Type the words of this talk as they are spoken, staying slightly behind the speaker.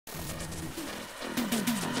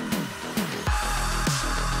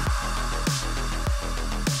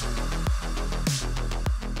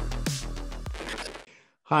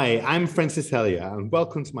Hi, I'm Francis Hellier, and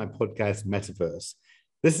welcome to my podcast, Metaverse.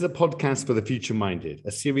 This is a podcast for the future-minded,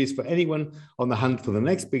 a series for anyone on the hunt for the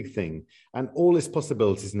next big thing and all its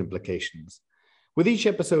possibilities and implications. With each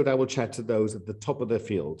episode, I will chat to those at the top of their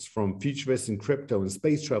fields, from futurists in crypto and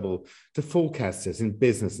space travel to forecasters in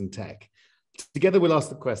business and tech. Together, we'll ask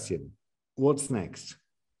the question, what's next?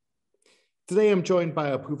 Today, I'm joined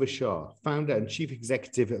by Apurva Shah, founder and chief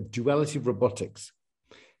executive of Duality Robotics.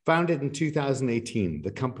 Founded in 2018, the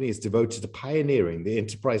company is devoted to pioneering the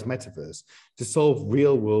enterprise metaverse to solve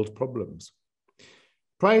real-world problems.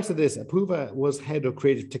 Prior to this, Apurva was head of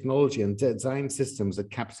creative technology and design systems at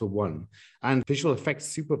Capital One and visual effects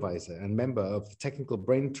supervisor and member of the technical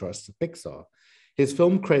brain trust of Pixar. His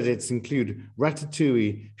film credits include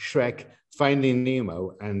Ratatouille, Shrek, Finding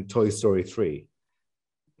Nemo, and Toy Story 3.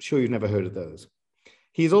 Sure you've never heard of those.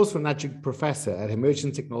 He is also an adjunct professor at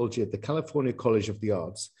emerging technology at the California College of the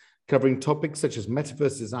Arts, covering topics such as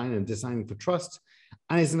metaverse design and designing for trust,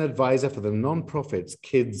 and is an advisor for the nonprofits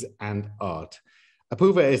Kids and Art.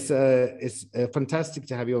 Apurva, it's fantastic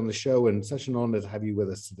to have you on the show and such an honor to have you with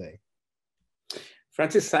us today.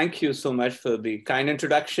 Francis, thank you so much for the kind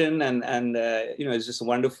introduction, and it's just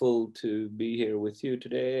wonderful to be here with you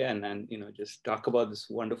today and just talk about this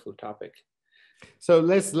wonderful topic. So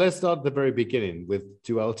let's start at the very beginning with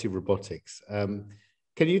Duality Robotics. Can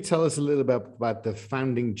you tell us a little bit about the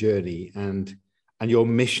founding journey and your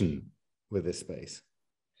mission with this space?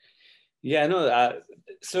 Yeah, no.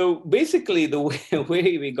 So basically, the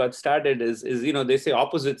way we got started is they say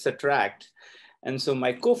opposites attract, and so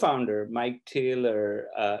my co-founder Mike Taylor,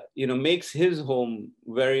 makes his home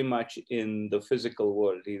very much in the physical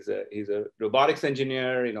world. He's a robotics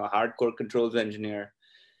engineer, a hardcore controls engineer.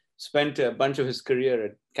 Spent a bunch of his career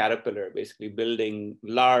at Caterpillar, basically building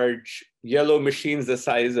large yellow machines the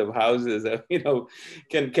size of houses,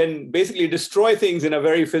 can basically destroy things in a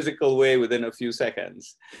very physical way within a few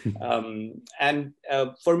seconds.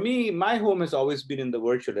 For me, my home has always been in the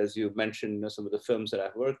virtual, as you mentioned, some of the films that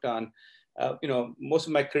I've worked on. Most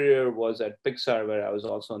of my career was at Pixar, where I was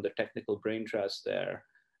also on the technical brain trust there.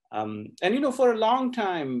 For a long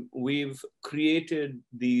time, we've created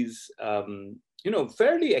these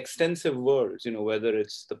fairly extensive worlds, whether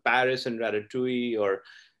it's the Paris and Ratatouille or,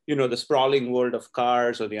 the sprawling world of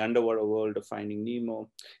Cars or the underwater world of Finding Nemo.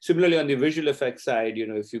 Similarly, on the visual effects side,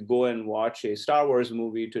 if you go and watch a Star Wars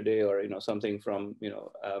movie today or, something from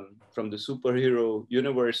the superhero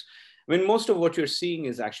universe, I mean, most of what you're seeing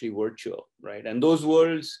is actually virtual, right? And those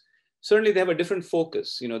worlds, certainly they have a different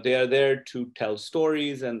focus. They are there to tell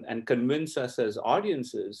stories and convince us as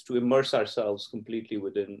audiences to immerse ourselves completely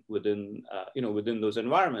within those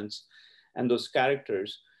environments and those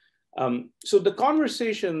characters. So the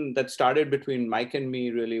conversation that started between Mike and me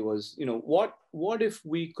really was, what if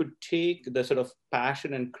we could take the sort of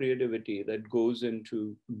passion and creativity that goes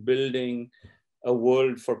into building a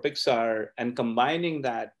world for Pixar and combining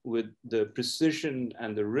that with the precision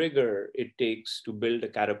and the rigor it takes to build a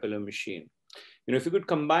Caterpillar machine. If you could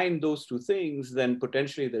combine those two things, then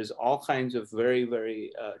potentially there's all kinds of very,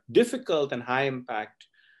 very difficult and high impact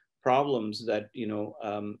problems that,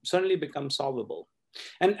 suddenly become solvable.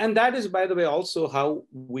 And that is, by the way, also how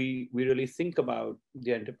we really think about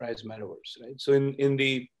the enterprise metaverse, right? So in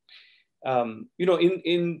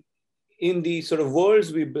the sort of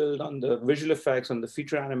worlds we build on the visual effects, on the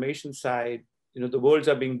feature animation side, the worlds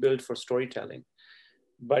are being built for storytelling.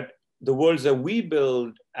 But the worlds that we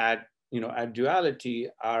build at Duality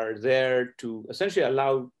are there to essentially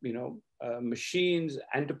allow, machines,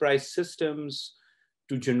 enterprise systems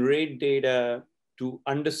to generate data, to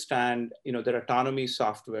understand, their autonomy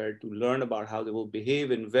software, to learn about how they will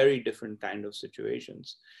behave in very different kind of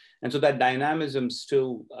situations. And so that dynamism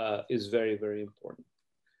still is very, very important.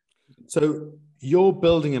 So you're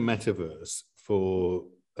building a metaverse for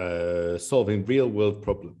solving real world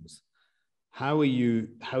problems. How are you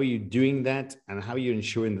doing that, and how are you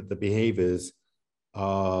ensuring that the behaviors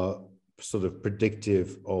are sort of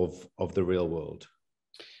predictive of the real world?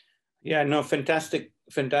 Yeah, no, fantastic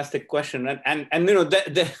question, and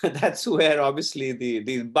that's where obviously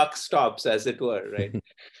the buck stops, as it were, right?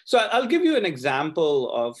 So I'll give you an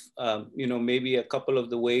example of maybe a couple of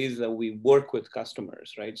the ways that we work with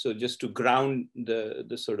customers, right? So just to ground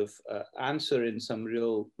the sort of answer in some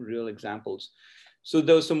real examples. So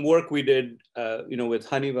there was some work we did, with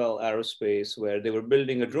Honeywell Aerospace, where they were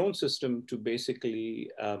building a drone system to basically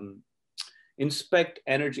inspect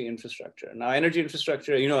energy infrastructure. Now, energy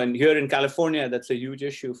infrastructure, and here in California, that's a huge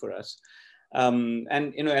issue for us.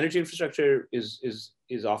 Energy infrastructure is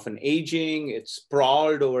often aging. It's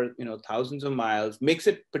sprawled over thousands of miles, makes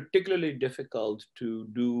it particularly difficult to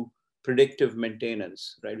do predictive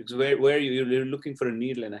maintenance, right? It's where you're looking for a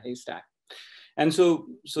needle in a haystack. And so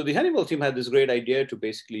the Honeywell team had this great idea to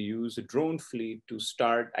basically use a drone fleet to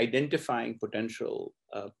start identifying potential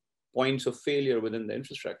points of failure within the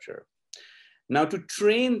infrastructure. Now, to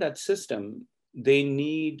train that system, they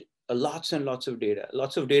need lots and lots of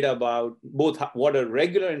data about both what a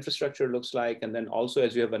regular infrastructure looks like, and then also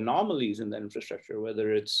as you have anomalies in the infrastructure,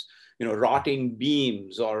 whether it's rotting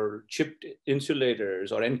beams or chipped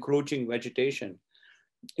insulators or encroaching vegetation.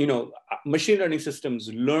 Machine learning systems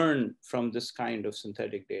learn from this kind of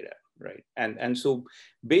synthetic data, right? And so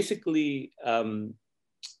basically,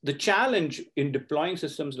 the challenge in deploying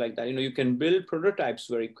systems like that, you can build prototypes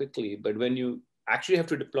very quickly, but when you actually have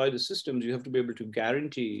to deploy the systems, you have to be able to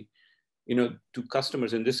guarantee, to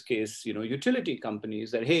customers, in this case, utility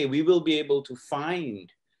companies, that, hey, we will be able to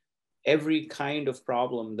find every kind of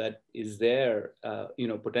problem that is there,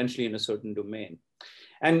 potentially in a certain domain.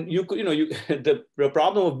 And the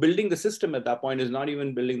problem of building the system at that point is not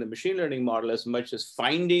even building the machine learning model as much as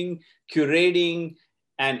finding, curating,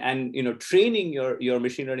 and training your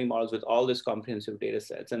machine learning models with all this comprehensive data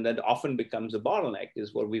sets. And that often becomes a bottleneck,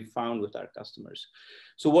 is what we've found with our customers.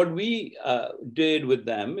 So what we did with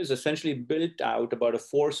them is essentially built out about a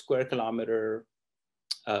 4 square kilometer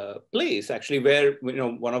place, actually, where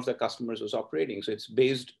one of the customers was operating. So it's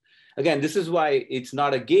based, again, this is why it's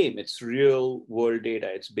not a game, it's real world data.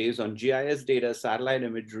 It's based on GIS data, satellite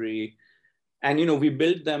imagery, and we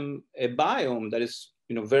built them a biome that is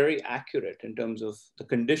very accurate in terms of the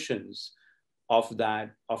conditions of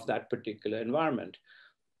that particular environment.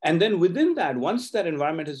 And then within that, once that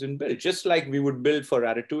environment has been built, just like we would build for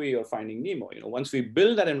Ratatouille or Finding Nemo, once we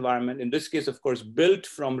build that environment, in this case, of course, built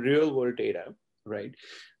from real world data, right?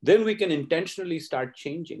 Then we can intentionally start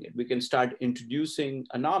changing it. We can start introducing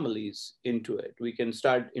anomalies into it. We can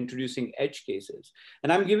start introducing edge cases.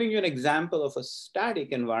 And I'm giving you an example of a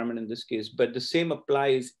static environment in this case, but the same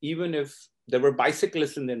applies even if there were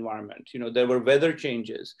bicyclists in the environment, there were weather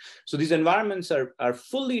changes. So these environments are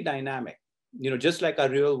fully dynamic, just like our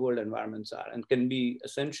real world environments are, and can be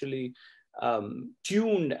essentially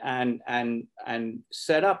tuned and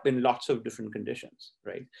set up in lots of different conditions,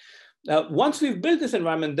 right? Once we've built this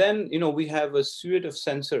environment, then we have a suite of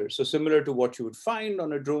sensors, so similar to what you would find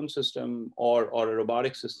on a drone system or a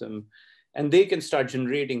robotic system, and they can start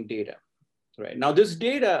generating data, right? Now, this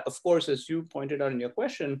data, of course, as you pointed out in your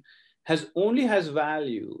question, only has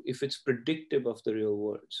value if it's predictive of the real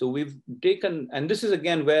world. So we've taken, and this is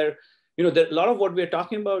again where a lot of what we're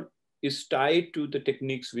talking about is tied to the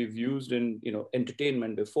techniques we've used in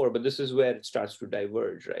entertainment before, but this is where it starts to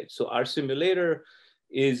diverge, right? So our simulator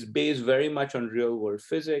is based very much on real world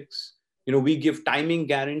physics. We give timing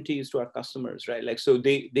guarantees to our customers, right? Like, so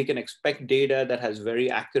they can expect data that has very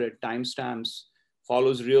accurate timestamps,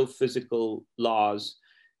 follows real physical laws.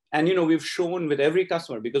 And we've shown with every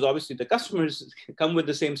customer, because obviously the customers come with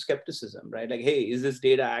the same skepticism, right? Like, hey, is this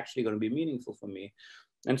data actually going to be meaningful for me?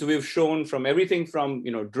 And so we've shown from everything from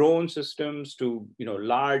drone systems to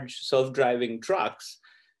large self-driving trucks,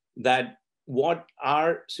 that what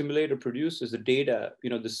our simulator produces, the data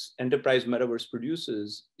this enterprise metaverse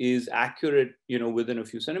produces, is accurate within a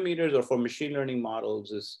few centimeters, or for machine learning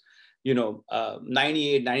models is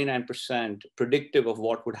 98, 99% predictive of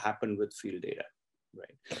what would happen with field data.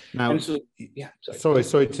 Right. Now, and so, yeah, sorry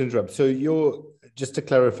to interrupt. So just to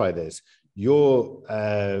clarify this, your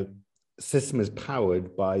system is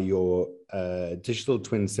powered by your digital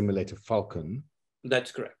twin simulator Falcon.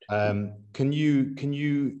 That's correct. Can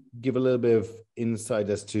you give a little bit of insight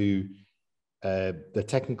as to the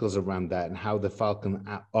technicals around that and how the Falcon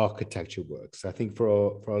architecture works? I think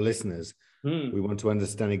for our listeners, we want to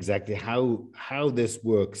understand exactly how this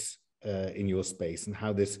works in your space, and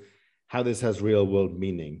how this has real world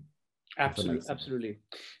meaning. Absolutely.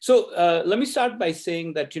 So let me start by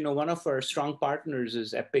saying that one of our strong partners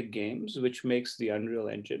is Epic Games, which makes the Unreal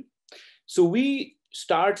Engine. So we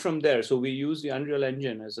start from there. So we use the Unreal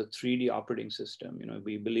Engine as a 3D operating system.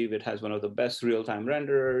 We believe it has one of the best real-time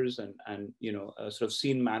renderers and a sort of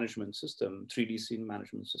scene management system, 3D scene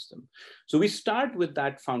management system. So we start with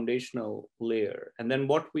that foundational layer, and then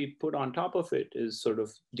what we put on top of it is sort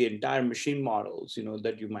of the entire machine models,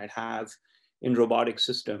 that you might have in robotic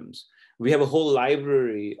systems. We have a whole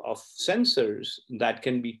library of sensors that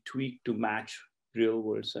can be tweaked to match real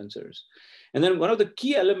world sensors. And then one of the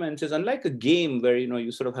key elements is, unlike a game where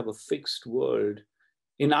you sort of have a fixed world,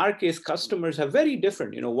 in our case, customers have very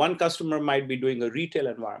different. One customer might be doing a retail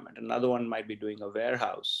environment, another one might be doing a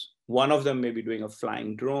warehouse. One of them may be doing a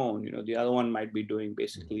flying drone. The other one might be doing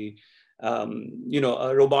basically, a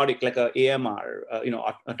robotic, like a AMR,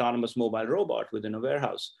 autonomous mobile robot within a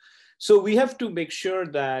warehouse. So we have to make sure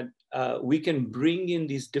that we can bring in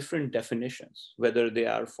these different definitions, whether they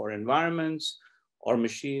are for environments or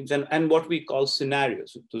machines, and what we call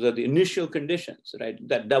scenarios. Those are the initial conditions, right?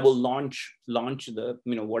 That will launch the,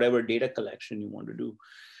 whatever data collection you want to do.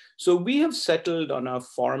 So we have settled on a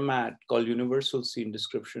format called Universal Scene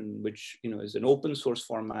Description, which is an open source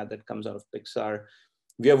format that comes out of Pixar.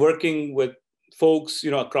 We are working with folks,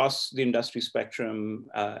 across the industry spectrum,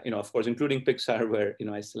 of course, including Pixar, where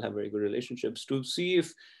I still have very good relationships, to see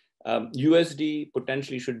if USD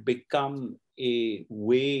potentially should become a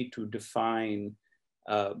way to define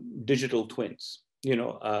digital twins, and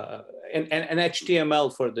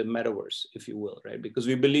HTML for the metaverse, if you will, right? Because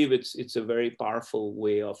we believe it's a very powerful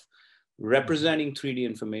way of representing 3D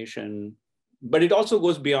information, but it also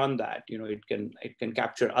goes beyond that. It can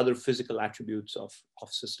capture other physical attributes of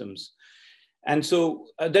systems. And so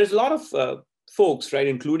there's a lot of folks, right,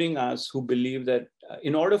 including us, who believe that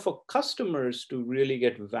in order for customers to really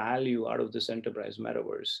get value out of this enterprise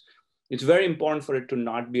metaverse, it's very important for it to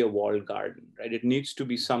not be a walled garden, right? It needs to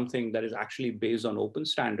be something that is actually based on open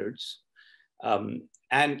standards. And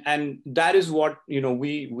that is what,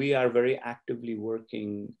 we are very actively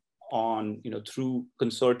working on, through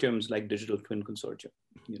consortiums like Digital Twin Consortium.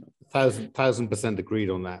 1,000% agreed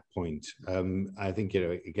on that point. I think,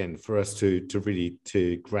 again, for us to really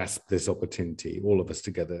grasp this opportunity, all of us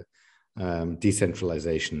together,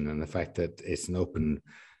 decentralization and the fact that it's an open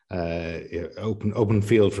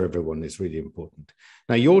field for everyone is really important.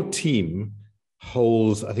 Now, your team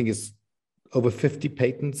holds, I think it's over 50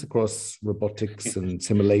 patents across robotics and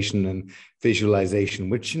simulation and visualization,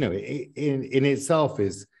 which, in itself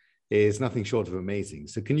is nothing short of amazing.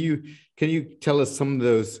 So can you tell us some of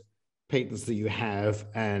those patents that you have?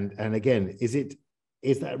 And again,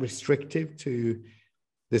 is that restrictive to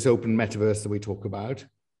this open metaverse that we talk about?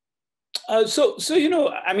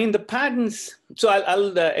 The patents, so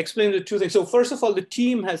I'll explain the two things. So first of all, the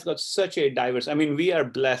team has got such a diverse, we are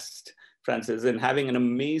blessed, Francis, in having an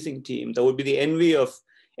amazing team that would be the envy of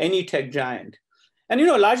any tech giant. And,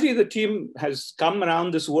 largely the team has come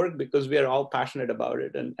around this work because we are all passionate about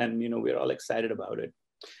it and we're all excited about it.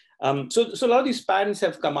 So a lot of these patents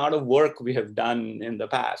have come out of work we have done in the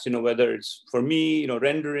past, whether it's for me,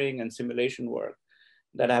 rendering and simulation work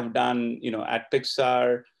that I've done, at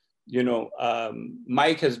Pixar.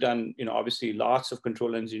 Mike has done, obviously lots of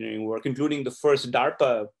control engineering work, including the first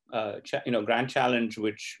DARPA, grand challenge,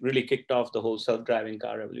 which really kicked off the whole self-driving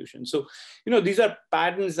car revolution. So, these are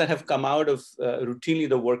patents that have come out of routinely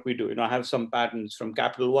the work we do. I have some patents from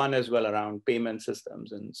Capital One as well around payment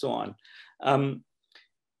systems and so on.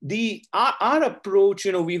 Our approach,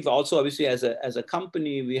 we've also obviously as a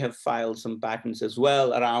company, we have filed some patents as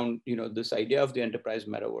well around, this idea of the enterprise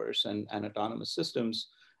metaverse and autonomous systems.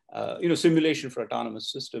 Simulation for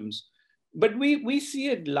autonomous systems, but we see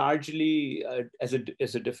it largely as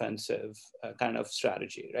a defensive kind of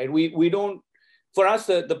strategy, right? We don't, for us,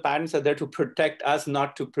 the patents are there to protect us,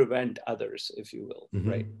 not to prevent others, if you will,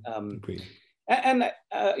 right?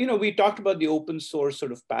 We talked about the open source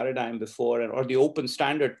sort of paradigm before, or the open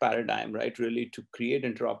standard paradigm, right? Really to create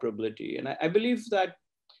interoperability, and I believe that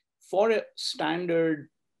for a standard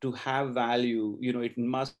to have value, it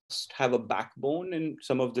must have a backbone in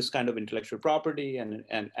some of this kind of intellectual property and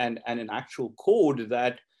an actual code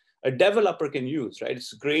that a developer can use, right?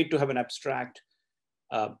 It's great to have an abstract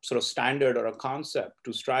sort of standard or a concept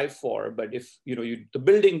to strive for, but if the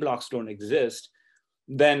building blocks don't exist,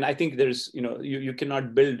 then I think there's you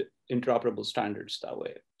cannot build interoperable standards that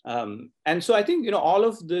way. And so I think all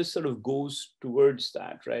of this sort of goes towards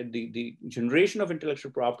that, right? The generation of intellectual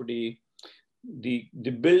property, the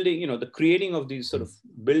building, the creating of these sort of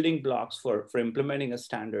building blocks for implementing a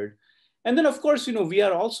standard. And then, of course, we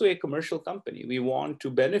are also a commercial company. We want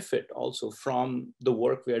to benefit also from the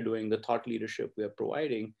work we are doing, the thought leadership we are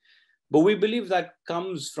providing. But we believe that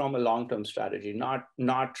comes from a long-term strategy,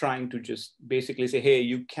 not trying to just basically say, hey,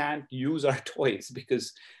 you can't use our toys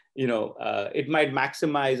because it might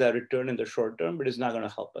maximize our return in the short term, but it's not going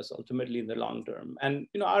to help us ultimately in the long term. And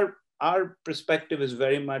our perspective is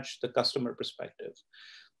very much the customer perspective,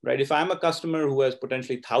 right? If I'm a customer who has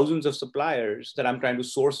potentially thousands of suppliers that I'm trying to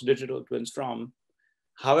source digital twins from,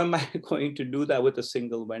 how am I going to do that with a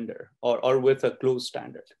single vendor or with a closed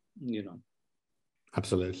standard,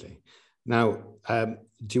 Absolutely. Now,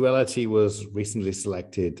 Duality was recently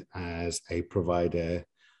selected as a provider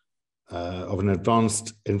of an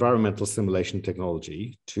advanced environmental simulation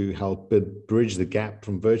technology to help bridge the gap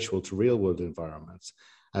from virtual to real-world environments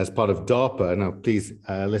as part of DARPA. Now, please,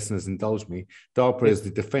 listeners, indulge me. DARPA is the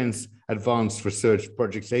Defense Advanced Research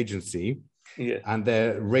Projects Agency, and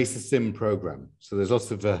their Race Sim program. So there's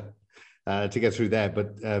lots of to get through there.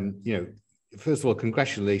 But you know, first of all,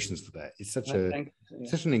 congratulations for that. It's such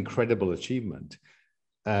such an incredible achievement.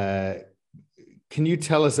 Can you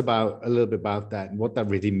tell us a little bit about that and what that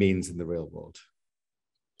really means in the real world?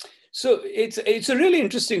 So it's a really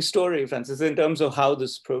interesting story, Francis, in terms of how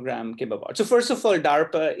this program came about. So first of all,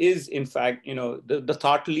 DARPA is, in fact, you know, the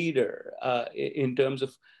thought leader in terms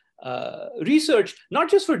of research, not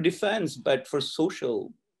just for defense, but for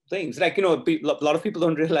social things. Like, you know, a lot of people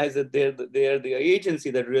don't realize that they're the agency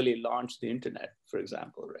that really launched the internet, for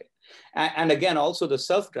example, right? And again, also the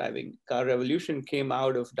self-driving car revolution came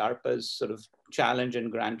out of DARPA's sort of challenge and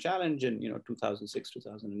grand challenge in, you know, 2006,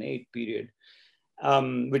 2008 period.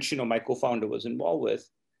 Which, you know, my co-founder was involved with.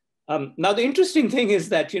 Now, the interesting thing is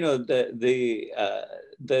that, you know, the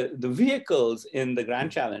vehicles in the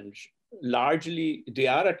Grand Challenge, largely, they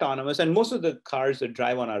are autonomous, and most of the cars that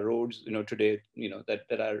drive on our roads, you know, today, you know,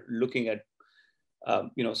 that are looking at,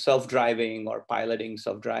 you know, self-driving or piloting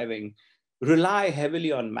self-driving, rely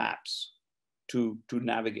heavily on maps to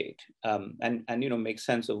navigate and, you know, make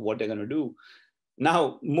sense of what they're going to do.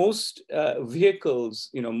 Now, most vehicles,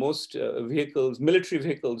 you know, military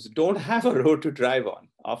vehicles don't have a road to drive on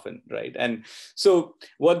often, right? And so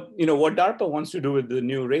what DARPA wants to do with the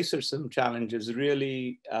new Racer Sim challenge is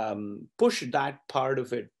really push that part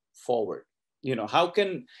of it forward. You know,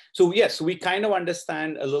 so yes, we kind of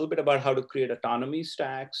understand a little bit about how to create autonomy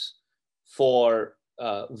stacks for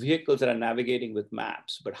vehicles that are navigating with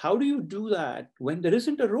maps. But how do you do that when there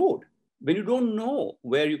isn't a road? When you don't know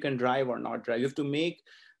where you can drive or not drive, you have to make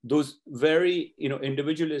those very, you know,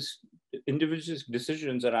 individualist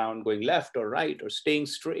decisions around going left or right or staying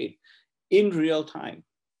straight in real time,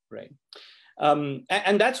 right?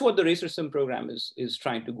 And that's what the Racer Sim program is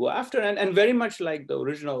trying to go after. And very much like the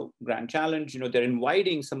original Grand Challenge, you know, they're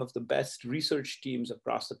inviting some of the best research teams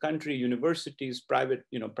across the country, universities, private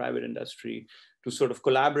industry, to sort of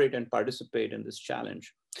collaborate and participate in this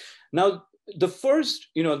challenge. Now, the first,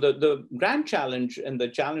 you know, the Grand Challenge and the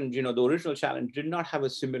challenge, you know, the original challenge did not have a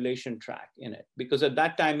simulation track in it, because at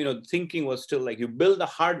that time, you know, thinking was still like, you build the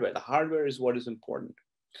hardware. The hardware is what is important.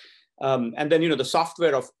 And then, you know, the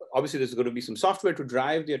software obviously there's going to be some software to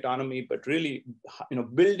drive the autonomy, but really, you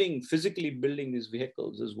know, physically building these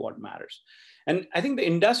vehicles is what matters. And I think the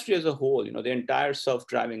industry as a whole, you know, the entire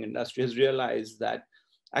self-driving industry has realized that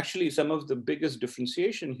actually some of the biggest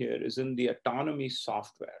differentiation here is in the autonomy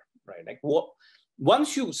software, right? Like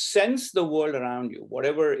once you sense the world around you,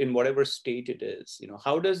 in whatever state it is, you know,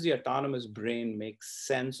 how does the autonomous brain make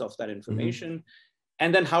sense of that information? Mm-hmm.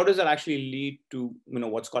 And then how does that actually lead to, you know,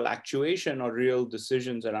 what's called actuation or real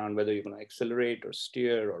decisions around whether you're going to accelerate or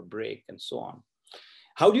steer or brake and so on?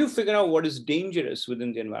 How do you figure out what is dangerous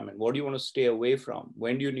within the environment? What do you want to stay away from?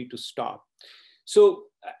 When do you need to stop? So,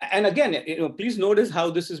 and again, you know, please notice how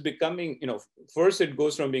this is becoming, you know, first it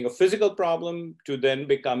goes from being a physical problem to then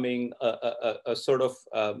becoming a sort of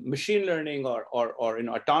machine learning or an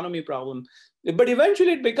autonomy problem, but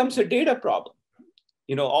eventually it becomes a data problem.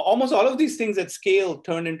 You know, almost all of these things at scale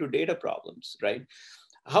turn into data problems, right?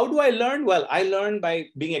 How do I learn? Well, I learn by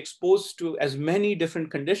being exposed to as many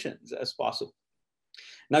different conditions as possible.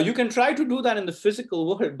 Now, you can try to do that in the physical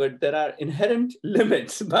world, but there are inherent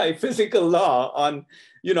limits by physical law on,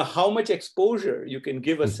 you know, how much exposure you can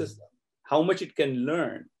give a system, how much it can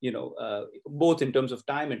learn, you know, both in terms of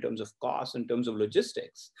time, in terms of cost, in terms of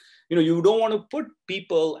logistics. You know, you don't want to put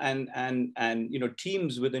people and you know,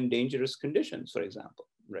 teams within dangerous conditions, for example,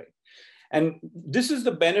 right? And this is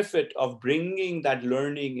the benefit of bringing that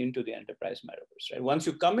learning into the enterprise metaverse, right? Once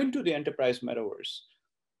you come into the enterprise metaverse,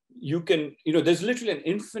 you can, you know, there's literally an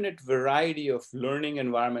infinite variety of learning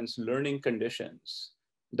environments, learning conditions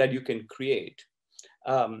that you can create.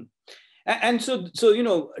 And so, you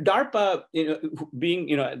know, DARPA, you know, being,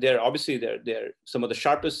 you know, they're some of the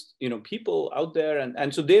sharpest, you know, people out there.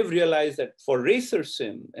 And so they've realized that for Racer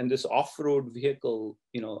Sim and this off-road vehicle,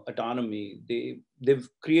 you know, autonomy, they've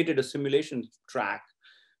created a simulation track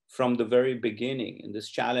from the very beginning in this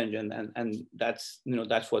challenge. And that's, you know,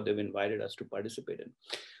 that's what they've invited us to participate in.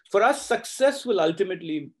 For us, success will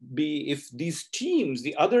ultimately be if these teams,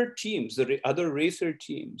 the other racer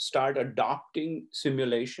teams, start adopting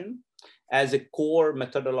simulation as a core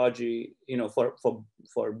methodology, you know,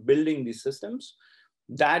 for building these systems.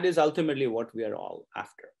 That is ultimately what we are all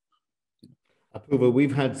after. Apurva,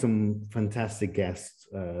 we've had some fantastic guests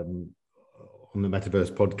on the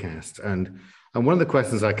Metaverse podcast, and one of the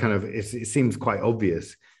questions it seems quite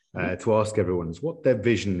obvious to ask everyone is what their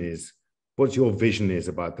vision is. What your vision is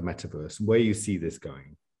about the metaverse and where you see this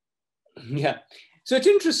going. Yeah, so it's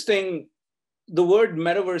interesting. The word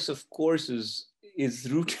metaverse, of course, is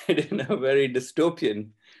rooted in a very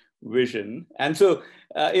dystopian vision. And so,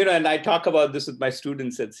 and I talk about this with my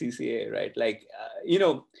students at CCA, right? Like,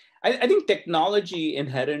 I think technology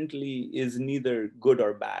inherently is neither good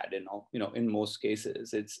or bad, in most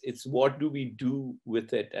cases. It's what do we do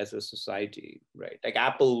with it as a society, right? Like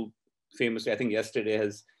Apple famously, I think yesterday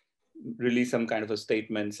has released some kind of a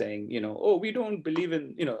statement saying, oh, we don't believe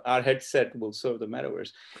in, our headset will serve the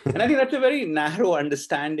metaverse. And I think that's a very narrow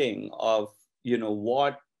understanding of,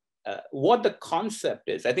 what the concept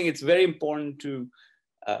is. I think it's very important to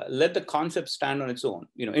let the concept stand on its own,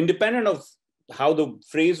 independent of how the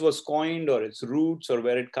phrase was coined or its roots or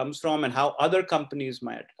where it comes from and how other companies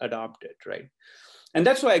might adopt it, right? And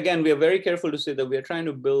that's why, again, we are very careful to say that we are trying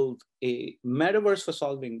to build a metaverse for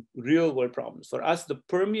solving real world problems. For us, the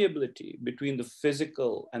permeability between the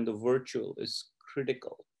physical and the virtual is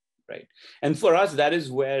critical, right? And for us, that is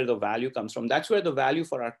where the value comes from. That's where the value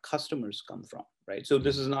for our customers come from, right? So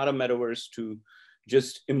this is not a metaverse to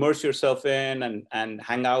just immerse yourself in and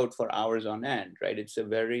hang out for hours on end, right? It's a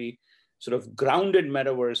very sort of grounded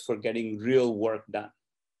metaverse for getting real work done.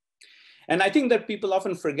 And I think that people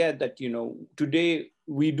often forget that, today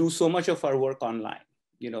we do so much of our work online.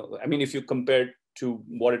 If you compare it to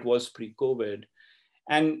what it was pre-COVID,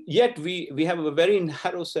 and yet we have a very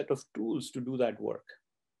narrow set of tools to do that work.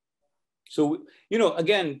 So,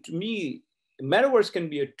 again, to me, metaverse can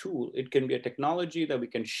be a tool. It can be a technology that we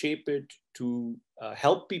can shape it to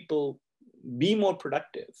help people be more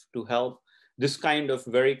productive, to help this kind of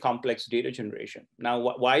very complex data generation. Now,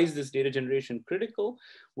 why is this data generation critical?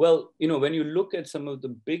 Well, when you look at some of the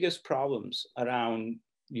biggest problems around,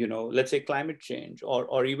 let's say climate change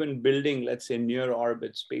or even building, let's say near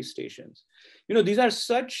orbit space stations, these are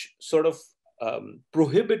such sort of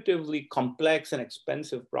prohibitively complex and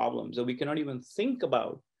expensive problems that we cannot even think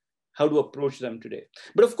about how to approach them today.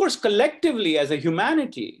 But of course, collectively as a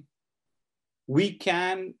humanity, we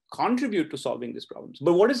can contribute to solving these problems.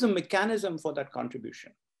 But what is the mechanism for that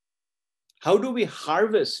contribution? How do we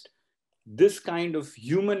harvest this kind of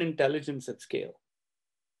human intelligence at scale,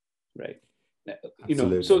 right?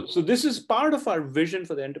 So this is part of our vision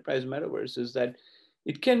for the enterprise metaverse, is that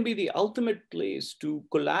it can be the ultimate place to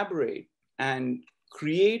collaborate and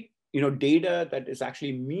create, data that is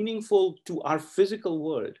actually meaningful to our physical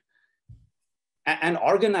world and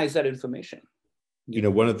organize that information.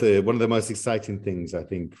 One of the most exciting things, I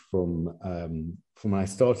think, from when I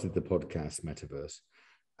started the podcast Metaverse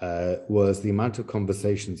was the amount of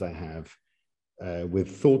conversations I have with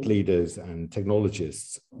thought leaders and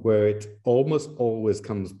technologists, where it almost always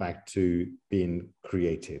comes back to being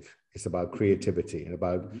creative. It's about creativity and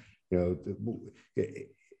about,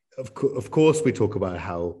 of course, we talk about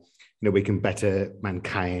how we can better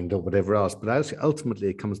mankind or whatever else, but ultimately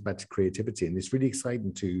it comes back to creativity, and it's really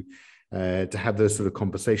exciting to have those sort of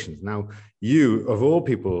conversations. Now, you, of all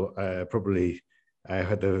people, probably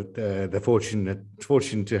had the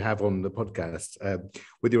fortune to have on the podcast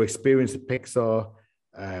with your experience at Pixar,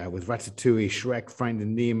 with Ratatouille, Shrek,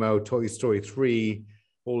 Finding Nemo, Toy Story 3,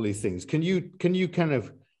 all these things. Can you kind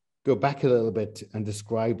of go back a little bit and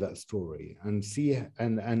describe that story and see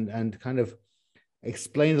and kind of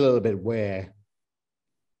explain a little bit where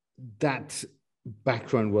that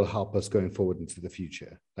background will help us going forward into the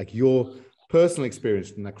future? Like your personal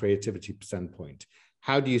experience from that creativity standpoint,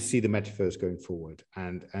 how do you see the metaverse going forward,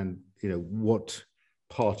 and what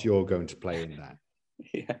part you're going to play in that?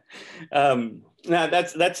 Yeah, now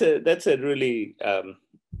that's a really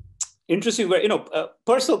interesting,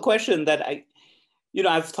 personal question that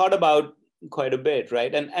I've thought about quite a bit,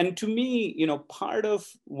 right? And to me, part of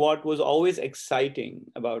what was always exciting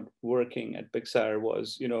about working at Pixar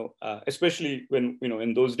was, especially when,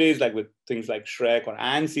 in those days, like with things like Shrek or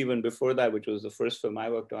Ants, even before that, which was the first film I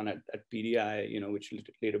worked on at PDI, which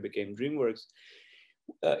later became DreamWorks,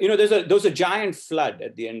 there was a giant flood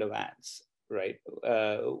at the end of Ants, right?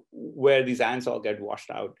 Where these ants all get washed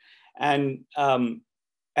out. And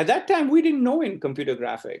at that time, we didn't know in computer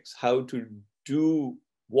graphics how to do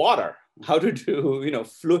water, how to do,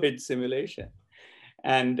 fluid simulation.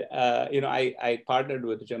 And, I partnered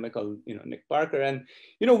with a gentleman called, Nick Parker, and,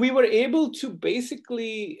 we were able to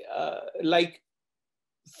basically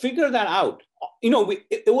figure that out.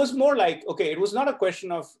 It was more like, okay, it was not a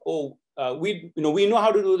question of, we know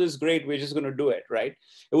how to do this, great, we're just going to do it, right?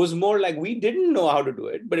 It was more like we didn't know how to do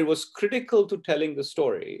it, but it was critical to telling the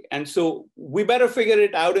story. And so we better figure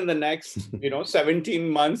it out in the next, 17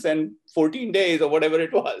 months and 14 days or whatever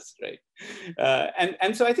it was, right?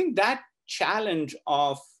 And so I think that challenge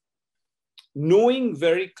of knowing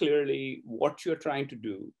very clearly what you're trying to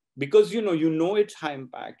do, because, it's high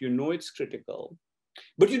impact, it's critical,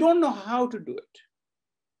 but you don't know how to do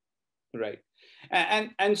it, right?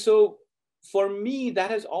 And so for me, that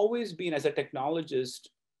has always been, as a technologist,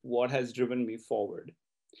 what has driven me forward.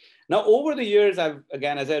 Now, over the years,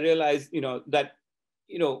 as I realized, that,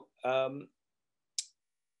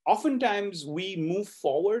 oftentimes we move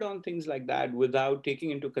forward on things like that without taking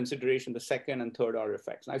into consideration the second and third order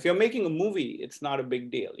effects. Now, if you're making a movie, it's not a big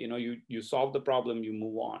deal. You solve the problem, you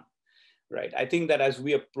move on, right? I think that as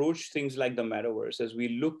we approach things like the metaverse, as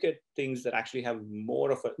we look at things that actually have more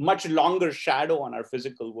of a much longer shadow on our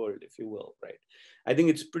physical world, if you will, right? I think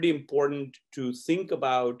it's pretty important to think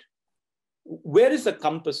about, where is the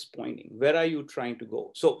compass pointing? Where are you trying to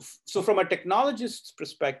go? So from a technologist's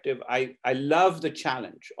perspective, I love the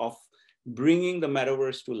challenge of bringing the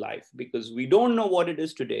metaverse to life, because we don't know what it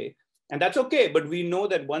is today, and that's okay. But we know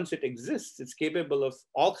that once it exists, it's capable of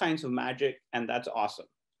all kinds of magic, and that's awesome,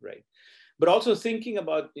 right? But also thinking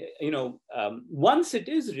about, once it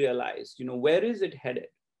is realized, where is it headed?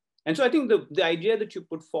 And so I think the idea that you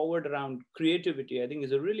put forward around creativity, I think,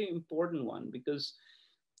 is a really important one, because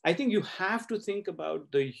I think you have to think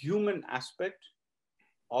about the human aspect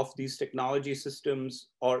of these technology systems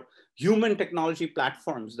or human technology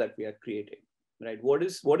platforms that we are creating, right? What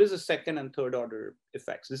is the second and third order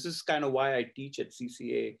effects? This is kind of why I teach at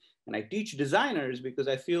CCA and I teach designers, because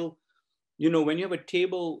I feel, when you have a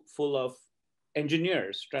table full of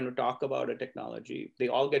engineers trying to talk about a technology, they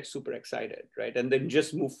all get super excited, right? And then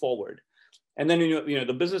just move forward. And then,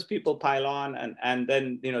 the business people pile on, and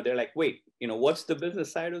then, they're like, wait, what's the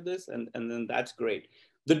business side of this? And then that's great.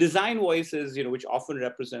 The design voices, which often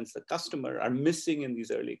represents the customer, are missing in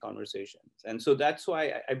these early conversations. And so that's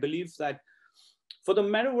why I believe that for the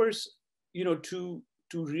metaverse, to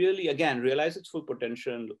really, again, realize its full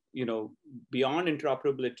potential, beyond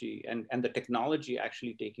interoperability and the technology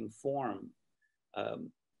actually taking form,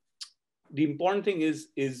 the important thing is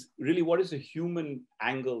really, what is the human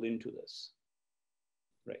angle into this?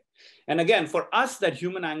 Right. And again, for us, that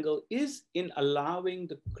human angle is in allowing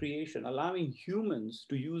the creation, allowing humans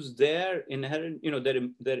to use their inherent,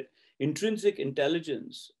 their intrinsic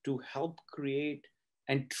intelligence to help create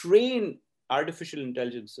and train artificial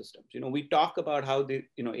intelligence systems. We talk about how the,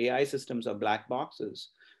 AI systems are black boxes.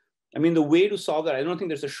 I mean, the way to solve that, I don't think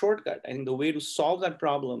there's a shortcut. I think the way to solve that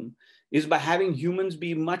problem is by having humans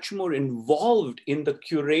be much more involved in the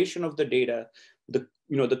curation of the data,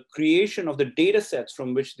 the creation of the data sets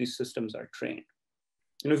from which these systems are trained.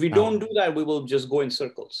 If we don't do that, we will just go in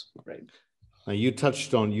circles, right? You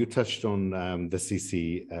touched on the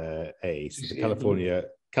CCA, so the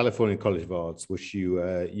California College of Arts, which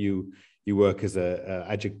you work as a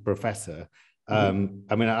adjunct professor. I mean,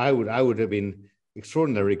 I would have been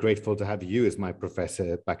extraordinarily grateful to have you as my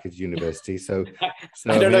professor back at university. So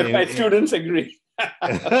I don't know if my students agree.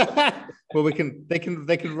 Well, they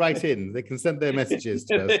can write in. They can send their messages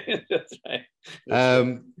to us. That's right.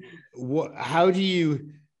 That's right.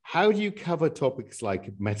 How do you cover topics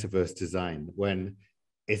like metaverse design when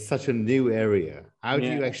it's such a new area? How are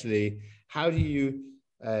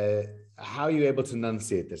you able to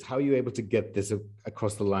enunciate this? How are you able to get this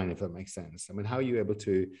across the line, if that makes sense? I mean, how are you able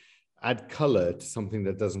to add color to something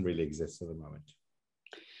that doesn't really exist at the moment?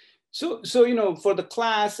 So for the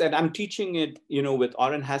class, and I'm teaching it, with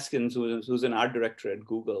Oren Haskins, who's an art director at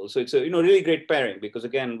Google. So it's a really great pairing, because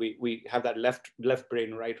again, we have that left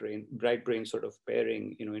brain, right brain sort of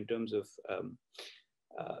pairing, in terms of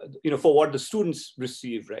for what the students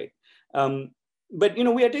receive, right? But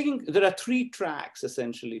there are three tracks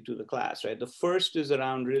essentially to the class, right? The first is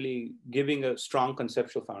around really giving a strong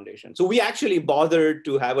conceptual foundation. So we actually bothered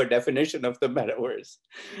to have a definition of the metaverse,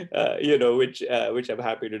 which I'm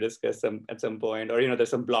happy to discuss at some point, or there's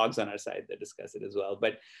some blogs on our site that discuss it as well.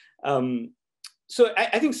 But so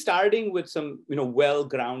I think starting with some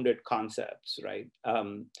well-grounded concepts, right?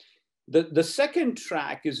 The second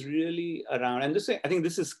track is really around, and I think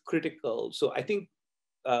this is critical. So I think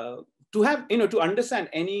to have, to understand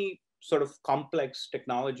any sort of complex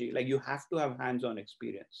technology, like, you have to have hands-on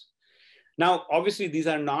experience. Now, obviously, these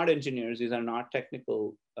are not engineers, these are not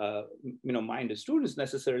technical, minded students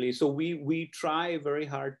necessarily. So we try very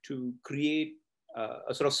hard to create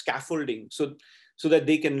a sort of scaffolding so that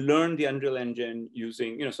they can learn the Unreal Engine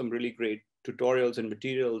using, some really great tutorials and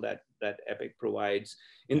material that Epic provides.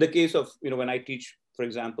 In the case of, when I teach, for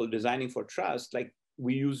example, designing for trust, like,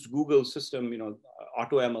 we used Google's system,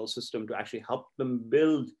 AutoML system, to actually help them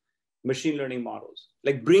build machine learning models.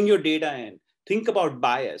 Like, bring your data in, think about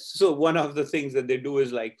bias. So one of the things that they do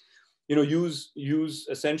is, like, use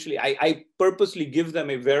essentially, I purposely give them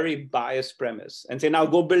a very biased premise and say, now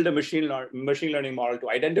go build a machine learning model to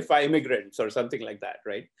identify immigrants or something like that,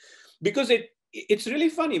 right? Because it's really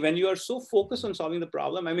funny when you are so focused on solving the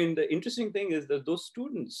problem. I mean, the interesting thing is that those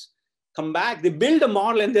students come back, they build a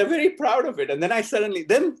model and they're very proud of it. And then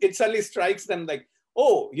then it suddenly strikes them like,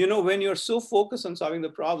 oh, when you're so focused on solving the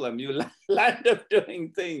problem, you land up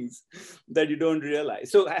doing things that you don't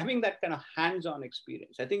realize. So having that kind of hands-on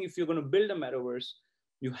experience, I think if you're going to build a metaverse,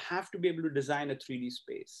 you have to be able to design a 3D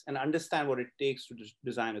space and understand what it takes to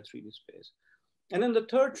design a 3D space. And then the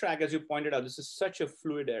third track, as you pointed out, this is such a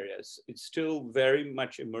fluid area. It's still very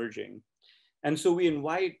much emerging. And so we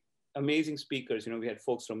invite amazing speakers. We had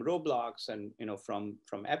folks from Roblox and,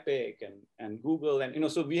 from Epic and Google.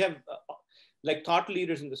 And, so we have like thought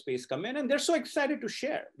leaders in the space come in and they're so excited to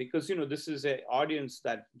share because, this is an audience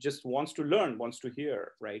that just wants to learn, wants to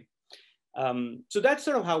hear, right? So that's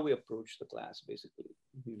sort of how we approach the class, basically.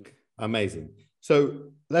 Amazing.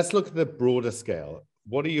 So let's look at the broader scale.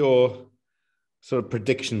 What are your sort of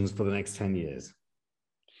predictions for the next 10 years?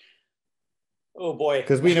 Oh boy.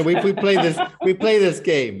 Because we play this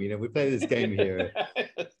game, we play this game here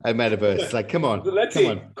at Metaverse. It's like, come on, come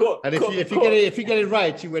on. Cool, and if you get it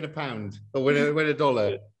right, you win $1 or win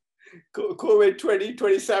 $1. COVID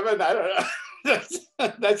 2027, I don't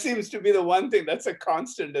know. That seems to be the one thing that's a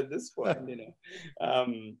constant at this point,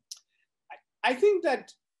 I think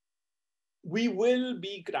that we will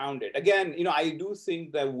be grounded. Again, I do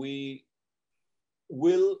think that we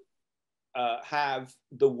will have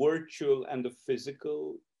the virtual and the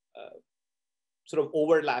physical sort of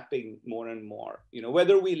overlapping more and more,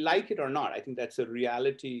 whether we like it or not. I think that's a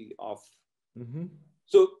reality of,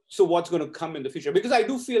 so what's going to come in the future? Because I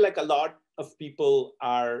do feel like a lot of people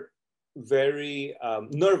are very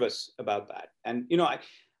nervous about that. And,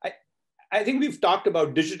 I think we've talked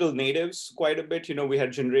about digital natives quite a bit. We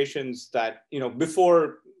had generations that,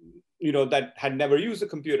 before, that had never used a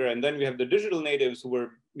computer. And then we have the digital natives who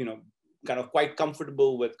were, kind of quite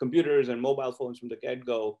comfortable with computers and mobile phones from the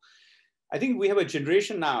get-go. I think we have a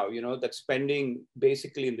generation now, that's spending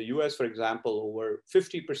basically in the US, for example, over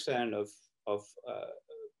 50% of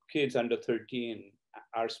kids under 13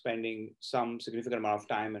 are spending some significant amount of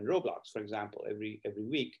time in Roblox, for example, every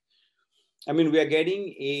week. I mean, we are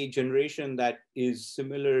getting a generation that is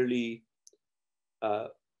similarly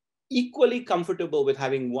equally comfortable with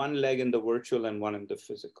having one leg in the virtual and one in the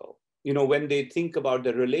physical. When they think about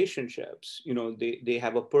the relationships, they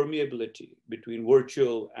have a permeability between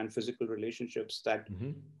virtual and physical relationships that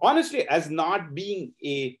honestly, as not being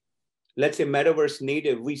a, let's say, metaverse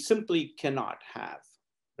native, we simply cannot have,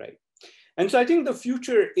 right? And so I think the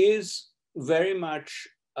future is very much,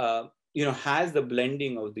 has the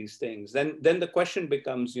blending of these things. Then the question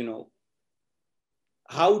becomes,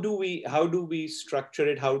 how do we structure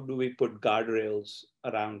it? How do we put guardrails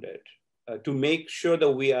around it to make sure that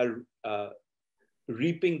we are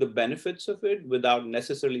reaping the benefits of it without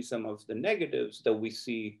necessarily some of the negatives that we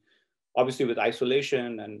see, obviously, with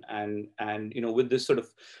isolation and with this sort of,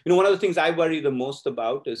 one of the things I worry the most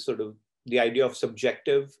about is sort of the idea of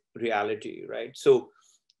subjective reality, right? So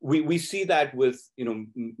we see that with,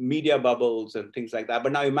 media bubbles and things like that.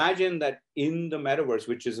 But now imagine that in the metaverse,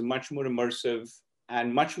 which is much more immersive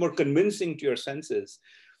and much more convincing to your senses,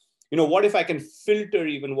 what if I can filter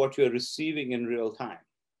even what you're receiving in real time?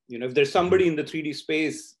 If there's somebody in the 3D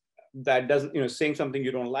space that doesn't, saying something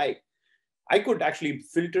you don't like, I could actually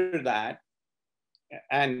filter that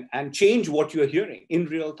and change what you're hearing in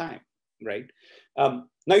real time, right?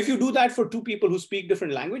 Now, if you do that for two people who speak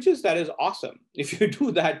different languages, that is awesome. If you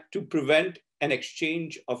do that to prevent an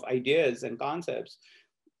exchange of ideas and concepts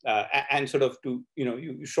and sort of to,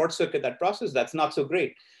 you short circuit that process, that's not so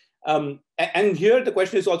great. And here the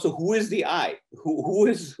question is also, who is the I? Who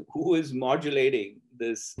is modulating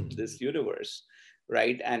this universe,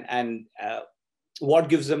 right? And what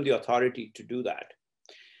gives them the authority to do that?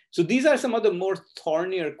 So these are some of the more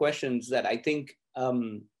thornier questions that I think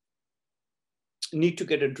need to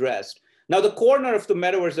get addressed. Now, the corner of the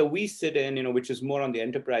metaverse that we sit in, which is more on the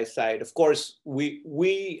enterprise side, of course,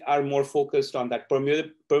 we are more focused on that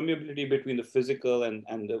permeability between the physical and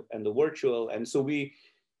the virtual. And so we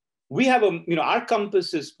have our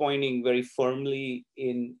compass is pointing very firmly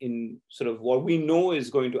in sort of what we know is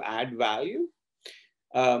going to add value.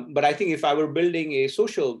 But I think if I were building a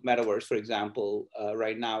social metaverse, for example,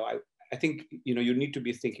 right now, I think you need to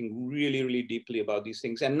be thinking really, really deeply about these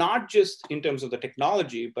things, and not just in terms of the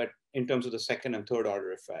technology, but in terms of the second and third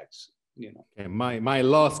order effects. Okay, my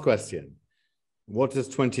last question: what does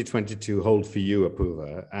 2022 hold for you,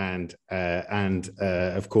 Apurva, and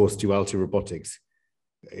of course Duality Robotics?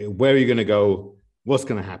 Where are you going to go? What's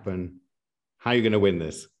going to happen? How are you going to win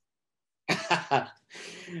this?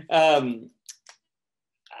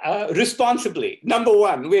 Responsibly. Number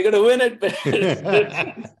one, we're going to win it.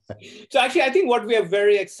 So actually, I think what we are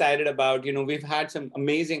very excited about, we've had some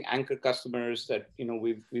amazing anchor customers that,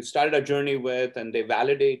 we've started a journey with, and they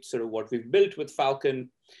validate sort of what we've built with Falcon.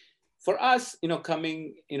 For us,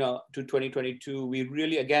 coming, to 2022, we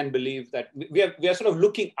really, again, believe that we are sort of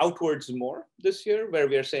looking outwards more this year, where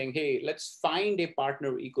we are saying, hey, let's find a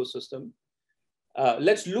partner ecosystem.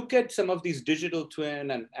 Let's look at some of these digital twin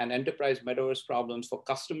and enterprise metaverse problems for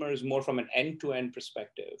customers more from an end-to-end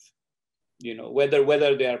perspective.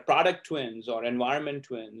 Whether they are product twins or environment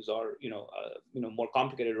twins or more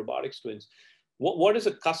complicated robotics twins. What does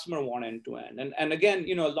a customer want end-to-end? And again,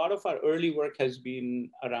 a lot of our early work has been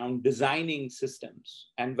around designing systems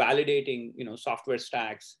and validating software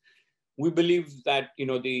stacks. We believe that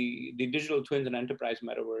the digital twins and enterprise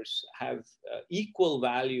metaverse have equal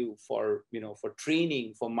value for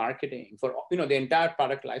training, for marketing, for the entire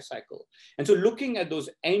product lifecycle. And so looking at those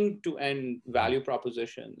end-to-end value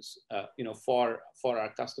propositions for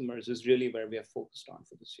our customers is really where we are focused on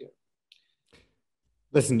for this year.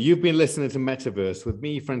 Listen, you've been listening to Metaverse with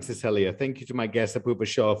me, Francis Hellier. Thank you to my guest, Apurva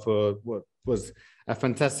Shah, for what was a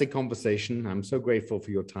fantastic conversation. I'm so grateful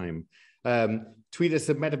for your time. Tweet us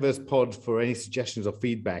at Metaverse Pod for any suggestions or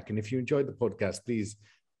feedback. And if you enjoyed the podcast, please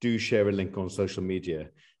do share a link on social media.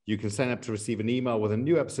 You can sign up to receive an email when a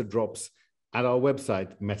new episode drops at our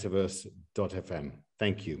website, metaverse.fm.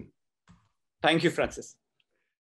 Thank you. Thank you, Francis.